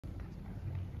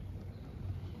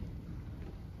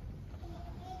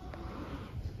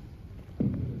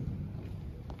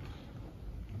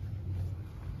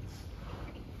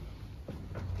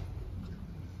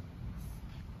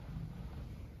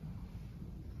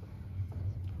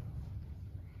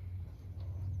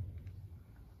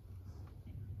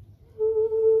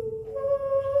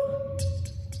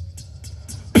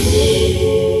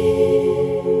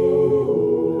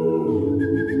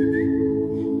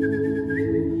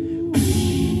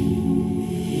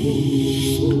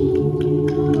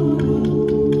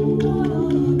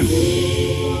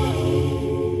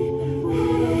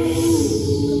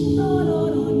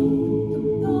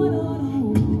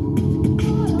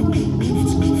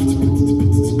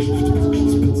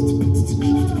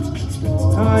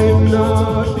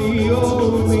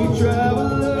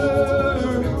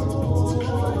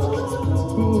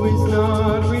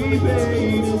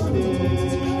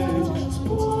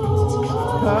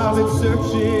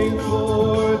Searching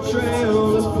for a trail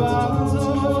to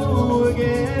follow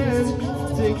again.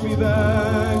 Take me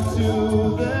back to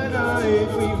the night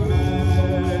we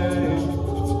met,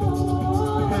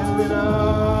 and then I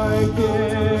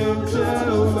can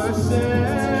tell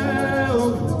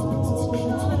myself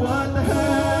what the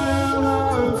hell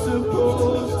I'm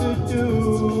supposed to do,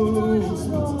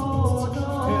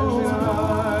 and then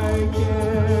I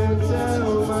can tell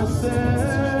myself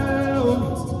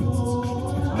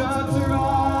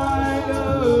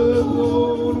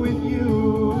alone with you.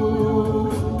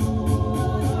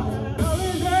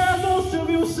 Darling, there most of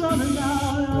you something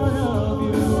out of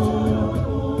you.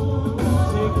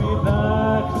 Take me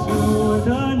back to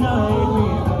the night we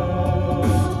met.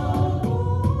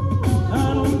 I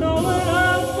don't know what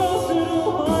I'm supposed to do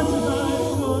once I'm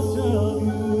supposed to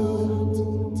you.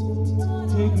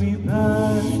 Take me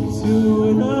back to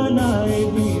the night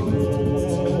we met.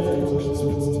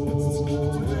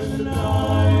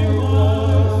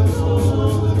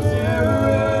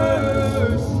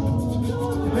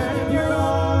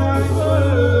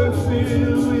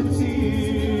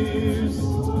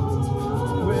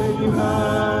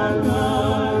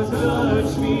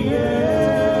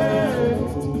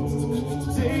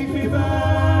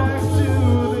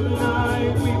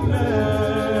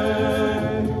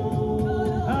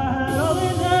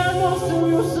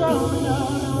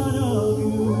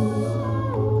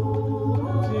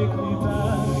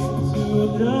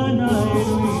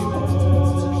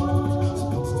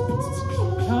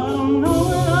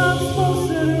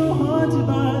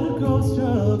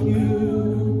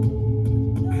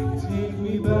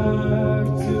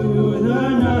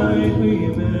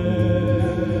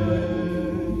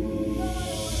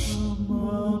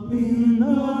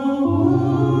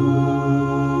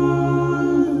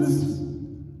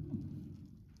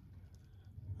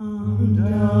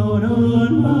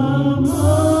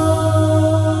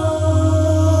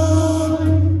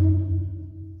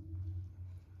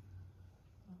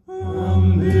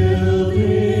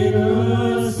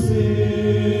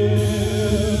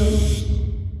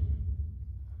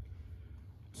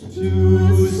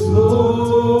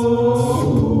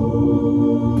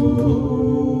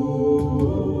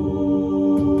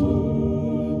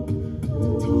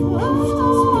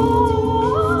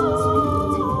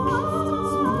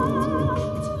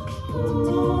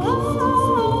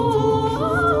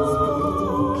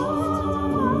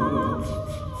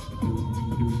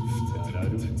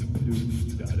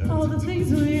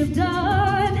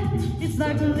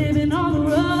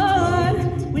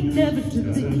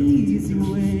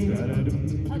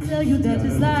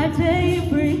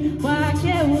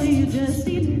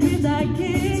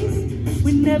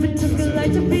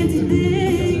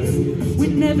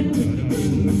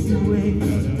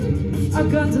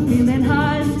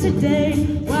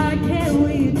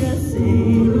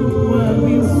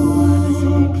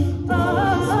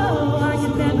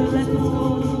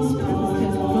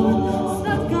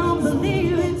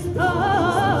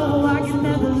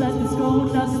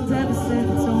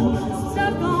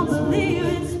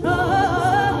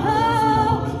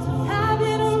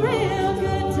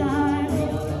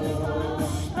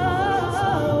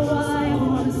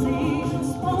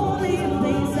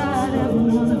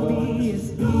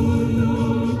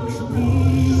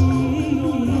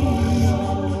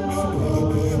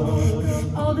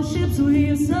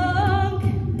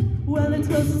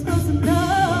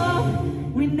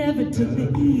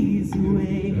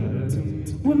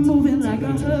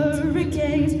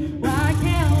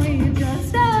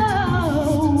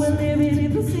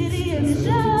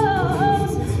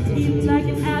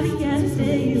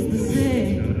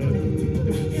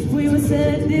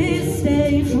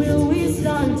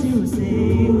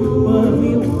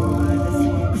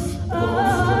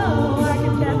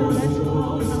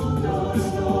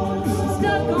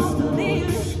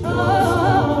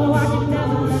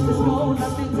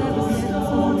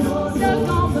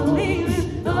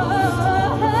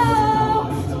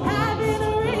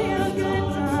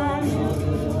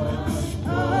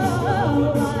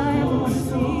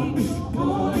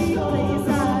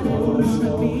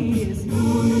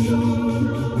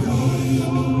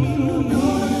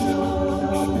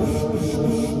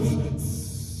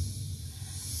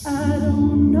 I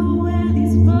don't know where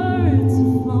these birds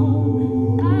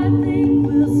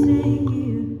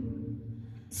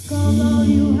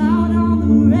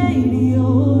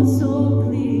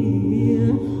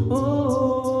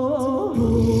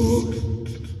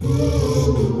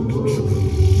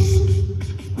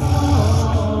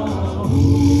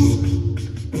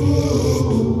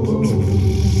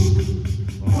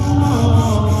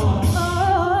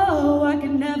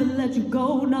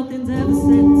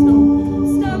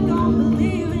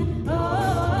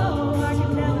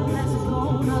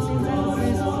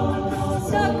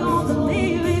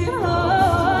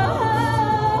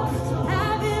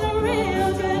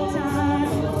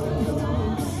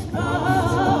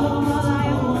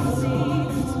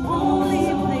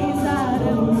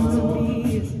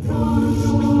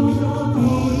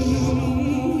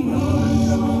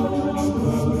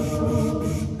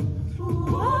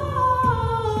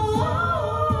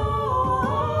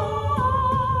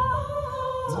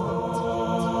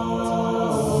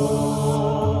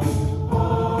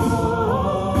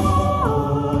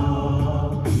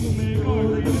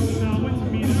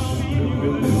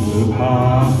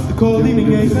gleaming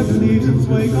gates that leaves its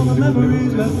wake on the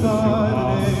memories left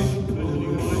by the day.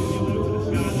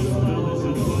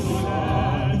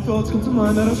 Thoughts come to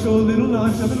mind that are sure little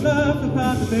lives haven't left the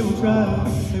path that they will tread,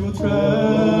 they will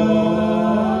tread.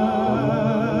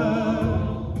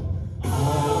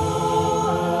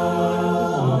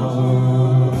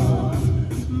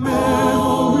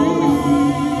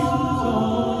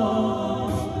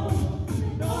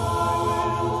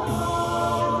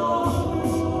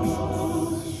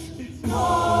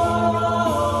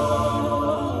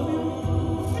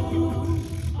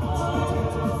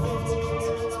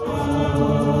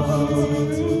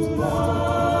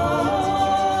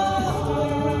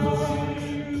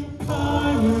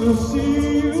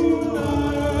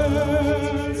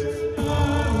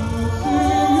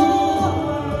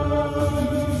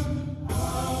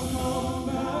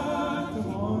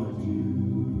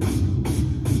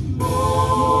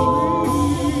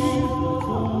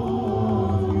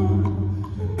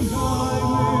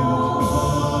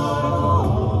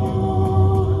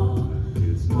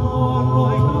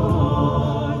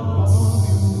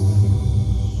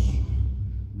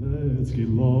 Let's get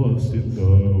lost in the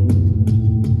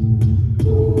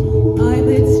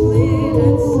eyelids split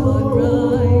at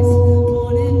sunrise.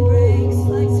 Morning breaks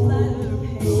like splatter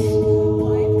paint.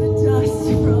 Wipe the dust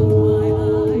from my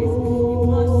eyes. You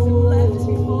must have left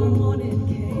before morning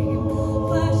came.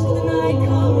 Flash of the night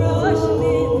come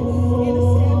rushing in a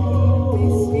stampede of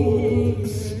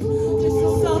misbehavior. Just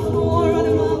a sophomore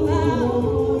running my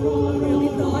mouth. I really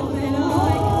thought that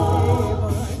I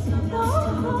could save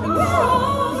us. And we're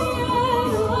all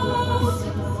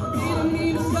didn't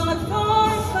mean to start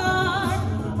far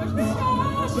apart. But the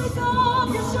ashes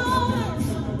of your soul.